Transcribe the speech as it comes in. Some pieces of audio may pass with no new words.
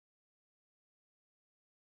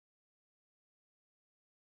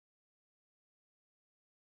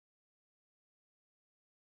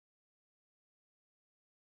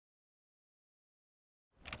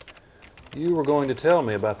You were going to tell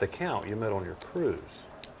me about the count you met on your cruise.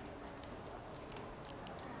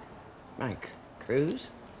 My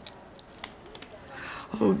cruise?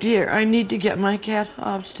 Oh dear, I need to get my cat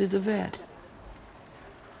Hobbs to the vet.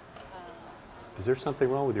 Is there something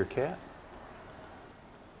wrong with your cat?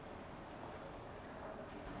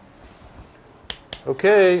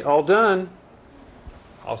 Okay, all done.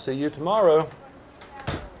 I'll see you tomorrow.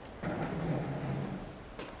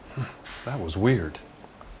 That was weird.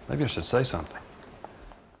 Maybe I should say something.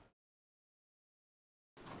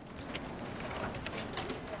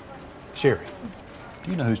 Sherry,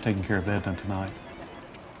 do you know who's taking care of Edna tonight?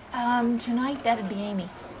 Tonight that'd be Amy.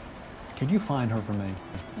 Could you find her for me?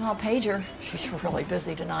 I'll page her. She's really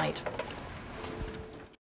busy tonight.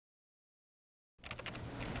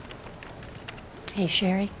 Hey,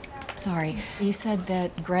 Sherry. Sorry. You said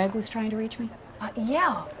that Greg was trying to reach me?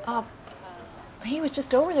 Yeah. He was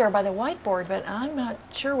just over there by the whiteboard, but I'm not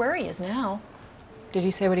sure where he is now. Did he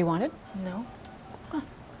say what he wanted? No. Huh.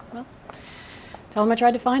 Well, tell him I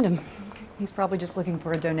tried to find him. He's probably just looking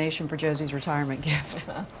for a donation for Josie's retirement gift.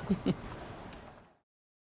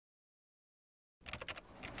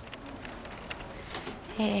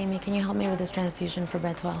 Hey, Amy, can you help me with this transfusion for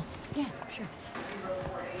bed 12? Yeah, sure.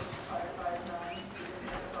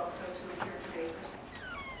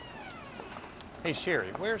 Hey, Sherry,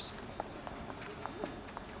 where's...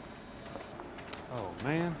 Oh,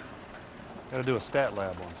 man. Gotta do a stat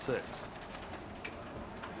lab on 6.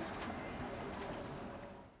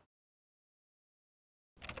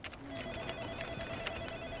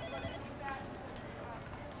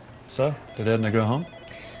 So, did Edna go home?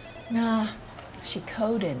 Nah, she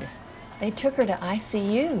coded. They took her to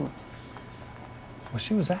ICU. Well,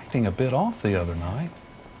 she was acting a bit off the other night.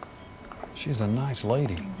 She's a nice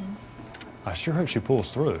lady. I sure hope she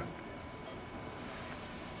pulls through.